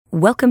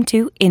Welcome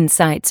to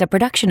Insights, a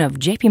production of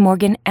JP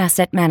Morgan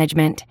Asset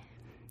Management.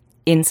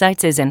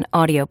 Insights is an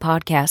audio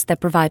podcast that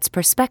provides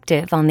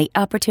perspective on the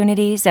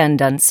opportunities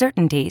and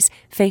uncertainties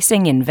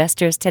facing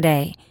investors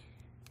today.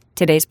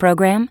 Today's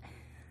program,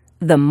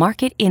 the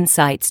Market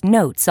Insights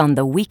Notes on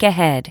the Week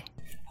Ahead.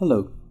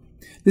 Hello,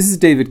 this is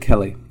David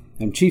Kelly.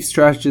 I'm Chief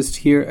Strategist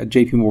here at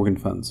JP Morgan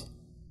Funds.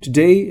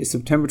 Today is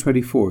September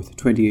 24th,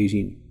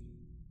 2018.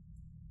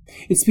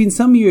 It's been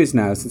some years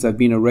now since I've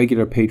been a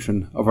regular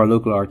patron of our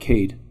local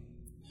arcade,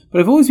 but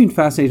I've always been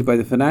fascinated by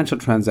the financial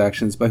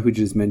transactions by which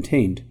it is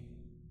maintained.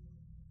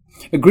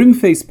 A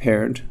grim-faced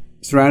parent,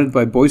 surrounded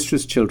by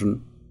boisterous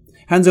children,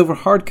 hands over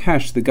hard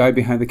cash to the guy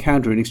behind the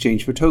counter in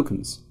exchange for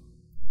tokens.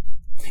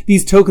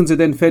 These tokens are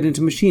then fed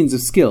into machines of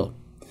skill,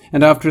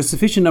 and after a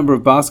sufficient number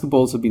of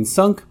basketballs have been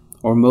sunk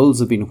or molds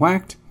have been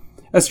whacked,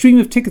 a stream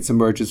of tickets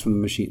emerges from the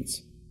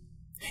machines.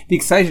 The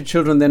excited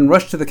children then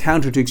rush to the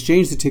counter to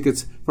exchange the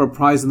tickets for a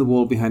prize on the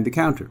wall behind the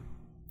counter.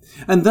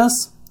 And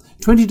thus,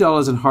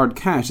 $20 in hard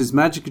cash is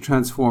magically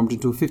transformed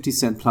into a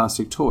 50-cent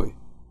plastic toy.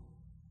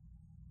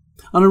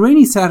 On a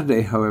rainy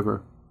Saturday,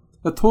 however,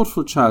 a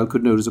thoughtful child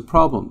could notice a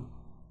problem.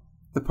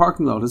 The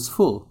parking lot is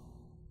full,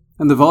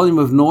 and the volume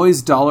of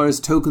noise,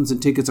 dollars, tokens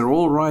and tickets are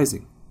all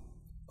rising.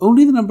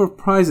 Only the number of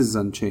prizes is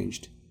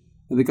unchanged,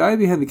 and the guy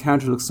behind the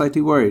counter looks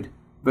slightly worried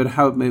about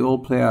how it may all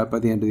play out by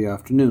the end of the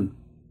afternoon.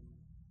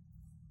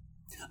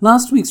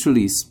 Last week's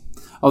release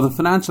of the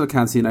financial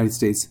accounts of the United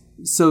States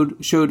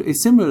showed a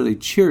similarly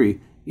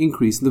cheery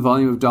increase in the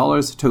volume of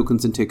dollars,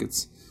 tokens and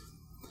tickets.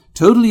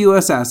 Total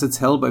US assets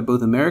held by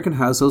both American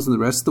households and the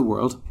rest of the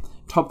world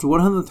topped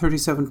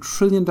 $137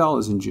 trillion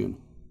in June,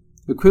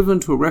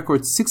 equivalent to a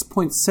record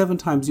 6.7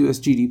 times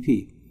US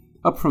GDP,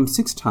 up from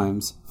 6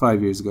 times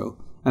 5 years ago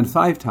and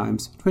 5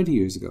 times 20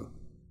 years ago.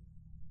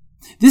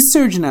 This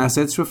surge in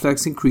assets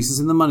reflects increases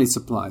in the money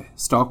supply,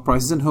 stock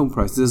prices and home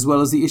prices, as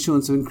well as the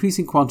issuance of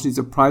increasing quantities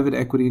of private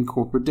equity and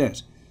corporate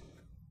debt.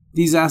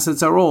 These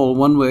assets are all,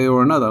 one way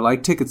or another,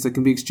 like tickets that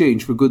can be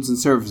exchanged for goods and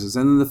services,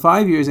 and in the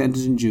 5 years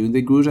ended in June,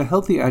 they grew at a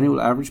healthy annual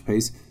average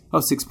pace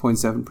of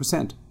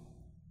 6.7%.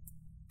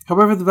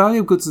 However, the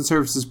value of goods and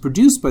services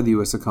produced by the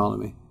US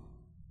economy,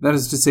 that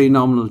is to say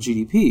nominal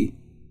GDP,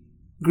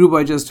 grew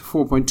by just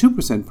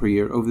 4.2% per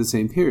year over the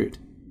same period.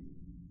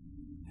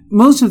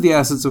 Most of the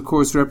assets, of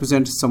course,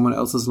 represent someone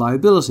else's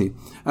liability,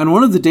 and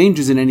one of the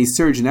dangers in any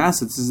surge in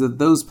assets is that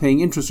those paying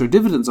interest or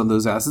dividends on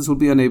those assets will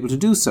be unable to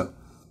do so.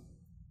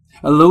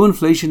 A low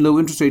inflation, low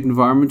interest rate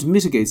environment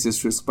mitigates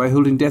this risk by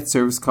holding debt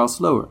service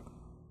costs lower.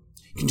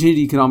 Continued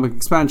economic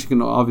expansion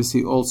can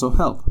obviously also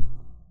help.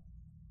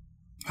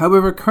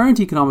 However, current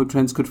economic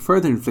trends could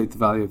further inflate the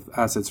value of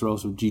assets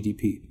relative to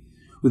GDP,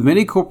 with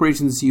many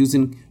corporations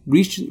using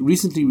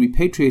recently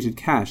repatriated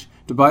cash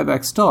to buy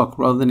back stock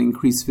rather than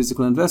increase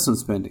physical investment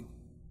spending,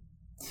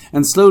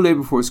 and slow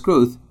labour force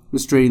growth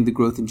restraining the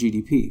growth in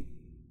GDP.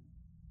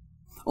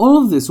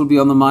 All of this will be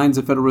on the minds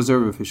of Federal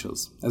Reserve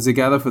officials as they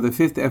gather for the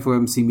 5th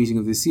FOMC meeting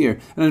of this year,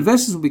 and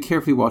investors will be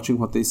carefully watching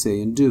what they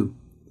say and do.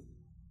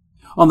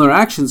 On their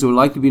actions, there will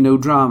likely be no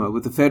drama,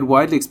 with the Fed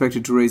widely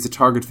expected to raise the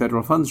target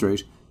federal funds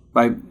rate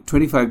by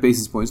 25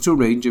 basis points to a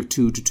range of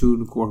 2 to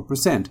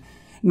 2.25%,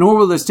 nor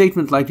will their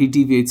statement likely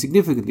deviate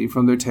significantly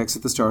from their text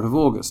at the start of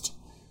August.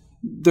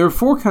 Their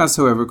forecasts,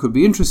 however, could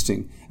be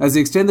interesting as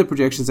they extend their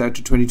projections out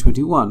to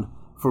 2021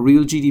 for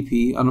real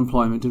GDP,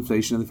 unemployment,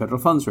 inflation and the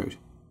federal funds rate.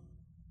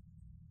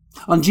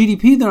 On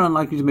GDP, they're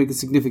unlikely to make a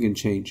significant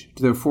change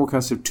to their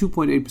forecast of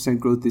 2.8%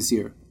 growth this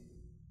year.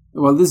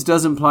 While this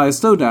does imply a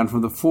slowdown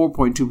from the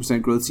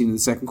 4.2% growth seen in the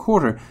second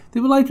quarter, they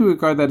will likely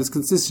regard that as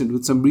consistent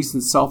with some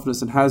recent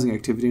softness in housing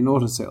activity and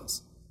auto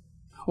sales.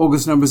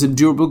 August numbers in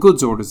durable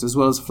goods orders, as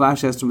well as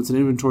flash estimates in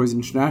inventories in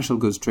international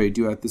goods trade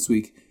due out this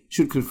week,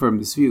 should confirm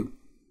this view.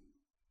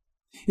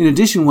 In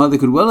addition, while they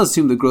could well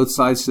assume that growth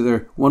slides to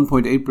their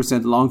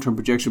 1.8% long-term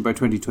projection by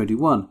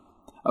 2021,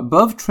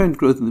 above-trend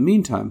growth in the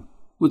meantime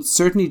would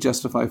certainly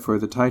justify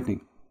further tightening.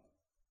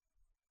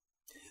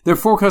 Their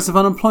forecast of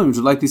unemployment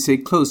would likely stay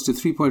close to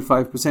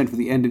 3.5% for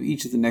the end of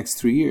each of the next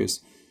 3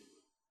 years.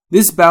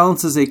 This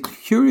balances a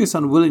curious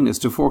unwillingness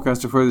to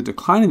forecast a further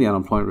decline in the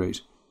unemployment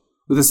rate,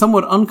 with a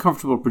somewhat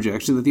uncomfortable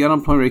projection that the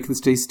unemployment rate can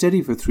stay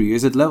steady for 3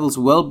 years at levels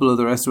well below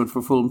their estimate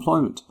for full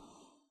employment.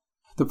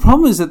 The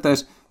problem is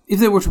that if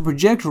they were to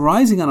project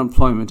rising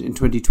unemployment in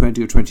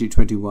 2020 or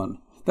 2021,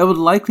 that would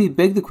likely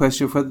beg the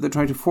question of whether they're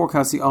trying to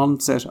forecast the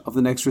onset of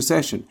the next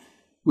recession,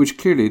 which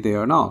clearly they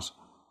are not.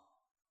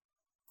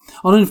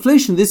 On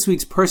inflation, this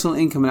week's Personal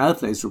Income and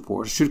Outlays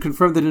report should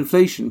confirm that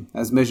inflation,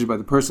 as measured by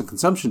the Personal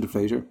Consumption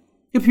Deflator,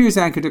 appears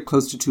anchored at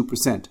close to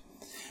 2%.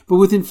 But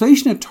with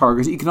inflation at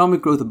target,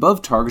 economic growth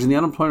above target, and the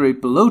unemployment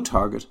rate below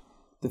target,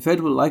 the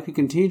Fed will likely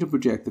continue to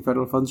project the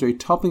federal funds rate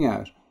topping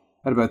out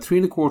at about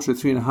 3.25% to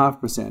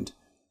 3.5%,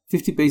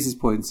 50 basis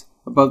points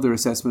above their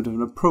assessment of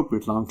an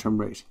appropriate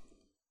long-term rate.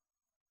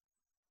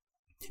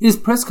 In his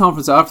press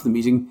conference after the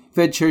meeting,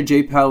 Fed Chair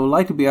Jay Powell will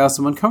likely be asked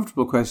some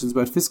uncomfortable questions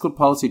about fiscal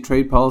policy,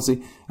 trade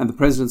policy, and the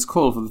President's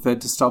call for the Fed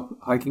to stop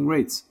hiking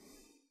rates.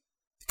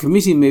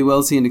 committee may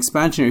well see an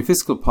expansionary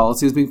fiscal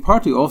policy as being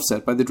partly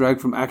offset by the drag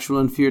from actual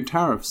and feared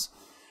tariffs.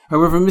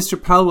 However,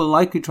 Mr. Powell will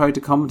likely try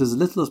to comment as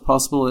little as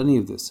possible on any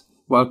of this,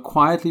 while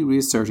quietly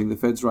reasserting the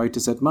Fed's right to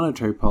set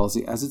monetary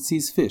policy as it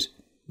sees fit,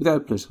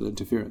 without political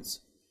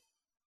interference.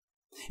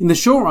 In the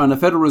short run, a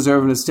Federal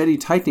Reserve in a steady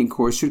tightening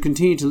course should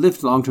continue to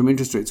lift long-term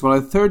interest rates, while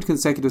a third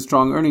consecutive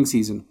strong earnings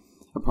season,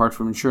 apart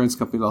from insurance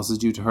company losses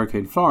due to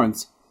Hurricane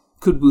Florence,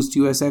 could boost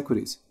US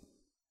equities.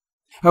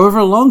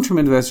 However, long-term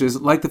investors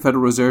like the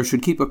Federal Reserve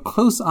should keep a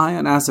close eye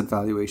on asset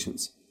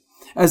valuations.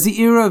 As the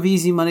era of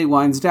easy money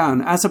winds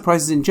down, asset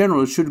prices in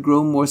general should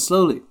grow more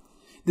slowly.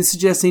 This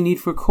suggests a need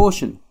for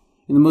caution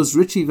in the most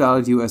richly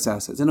valued US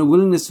assets and a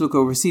willingness to look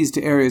overseas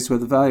to areas where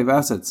the value of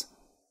assets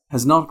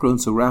has not grown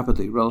so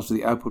rapidly relative to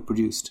the output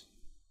produced.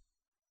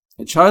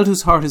 A child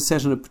whose heart is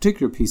set on a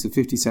particular piece of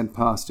 50-cent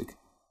plastic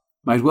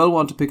might well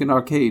want to pick an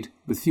arcade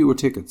with fewer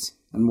tickets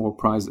and more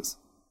prizes.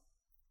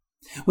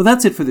 Well,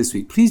 that's it for this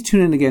week. Please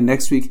tune in again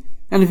next week,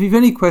 and if you have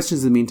any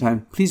questions in the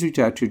meantime, please reach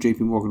out to your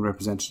JP Morgan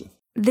representative.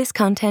 This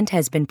content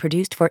has been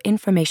produced for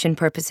information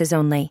purposes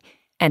only,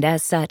 and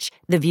as such,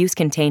 the views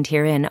contained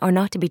herein are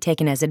not to be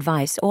taken as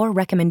advice or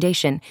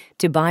recommendation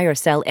to buy or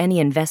sell any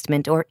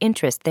investment or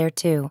interest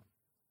thereto.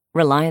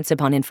 Reliance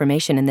upon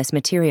information in this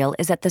material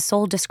is at the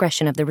sole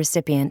discretion of the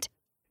recipient.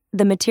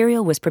 The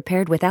material was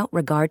prepared without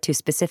regard to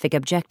specific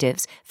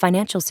objectives,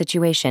 financial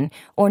situation,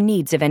 or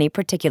needs of any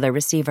particular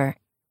receiver.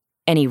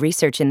 Any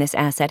research in this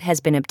asset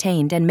has been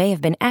obtained and may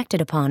have been acted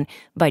upon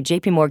by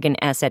JP Morgan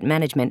Asset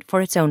Management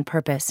for its own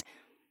purpose.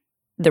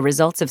 The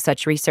results of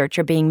such research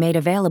are being made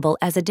available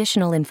as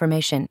additional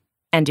information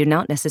and do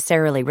not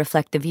necessarily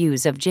reflect the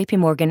views of JP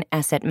Morgan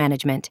Asset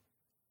Management.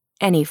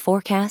 Any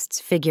forecasts,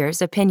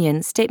 figures,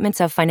 opinions,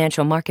 statements of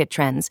financial market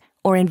trends,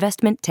 or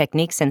investment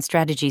techniques and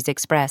strategies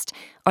expressed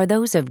are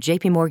those of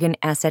JP Morgan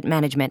Asset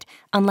Management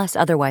unless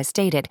otherwise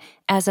stated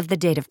as of the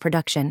date of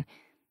production.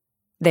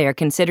 They are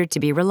considered to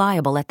be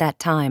reliable at that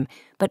time,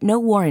 but no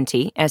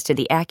warranty as to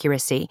the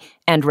accuracy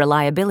and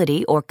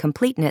reliability or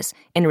completeness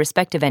in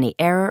respect of any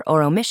error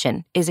or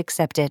omission is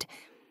accepted.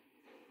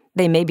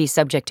 They may be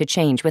subject to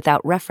change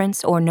without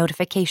reference or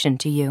notification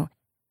to you.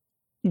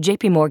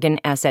 JP Morgan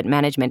Asset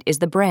Management is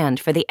the brand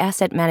for the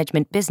asset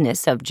management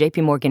business of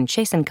JP Morgan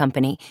Chase &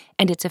 Company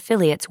and its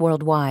affiliates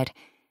worldwide.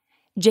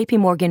 JP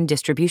Morgan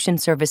Distribution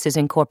Services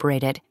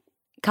Incorporated.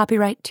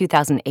 Copyright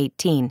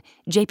 2018,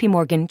 JP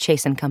Morgan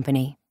Chase &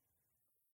 Company.